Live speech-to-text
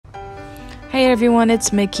Hey everyone,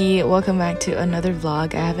 it's Mickey. Welcome back to another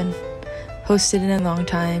vlog. I haven't posted in a long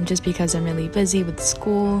time just because I'm really busy with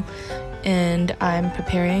school and I'm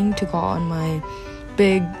preparing to go on my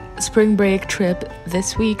big spring break trip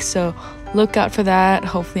this week, so look out for that.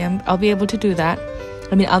 Hopefully I'll be able to do that.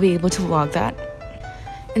 I'll be able to vlog that.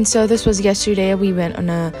 And so this was yesterday. We went on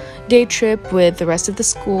a day trip with the rest of the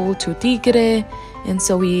school to Tigre, and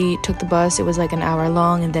so we took the bus. It was like an hour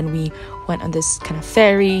long, and then we went on this kind of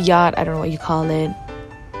ferry yacht, I don't know what you call it,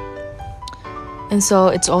 and so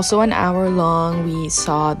it's also an hour long. We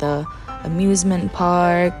saw the amusement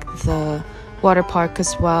park, the water park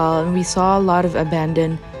as well, and we saw a lot of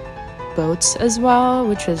abandoned boats as well,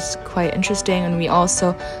 which was quite interesting. And we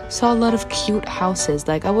also saw a lot of cute houses.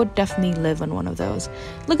 Like, I would definitely live in one of those.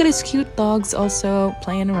 Look at his cute dogs also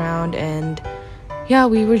playing around, and yeah,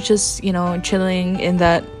 we were just chilling in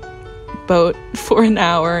that boat for an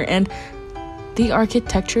hour. And the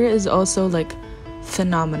architecture is also like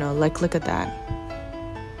phenomenal. Like, look at that.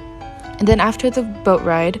 And then after the boat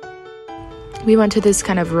ride, we went to this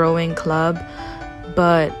kind of rowing club,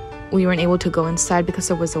 but we weren't able to go inside because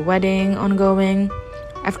there was a wedding ongoing.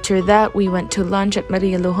 After that, we went to lunch at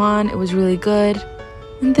Maria Lujan. It was really good.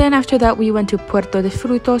 And then after that, we went to Puerto de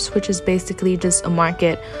Frutos, which is basically just a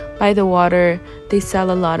market by the water. They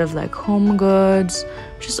sell a lot of like home goods,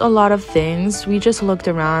 just a lot of things. We just looked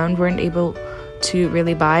around, weren't able to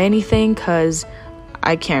really buy anything because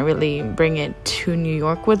I can't really bring it to New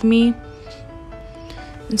York with me.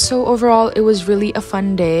 And so overall, it was really a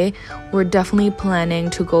fun day. We're definitely planning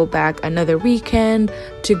to go back another weekend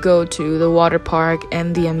to go to the water park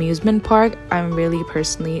and the amusement park. I'm really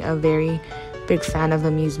personally a very big fan of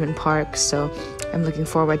amusement parks, so I'm looking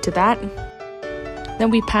forward to that. Then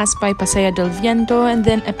we passed by Paseo del Viento, and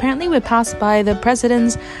then apparently we passed by the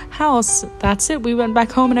president's house. That's it. We went back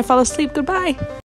home and I fell asleep. Goodbye.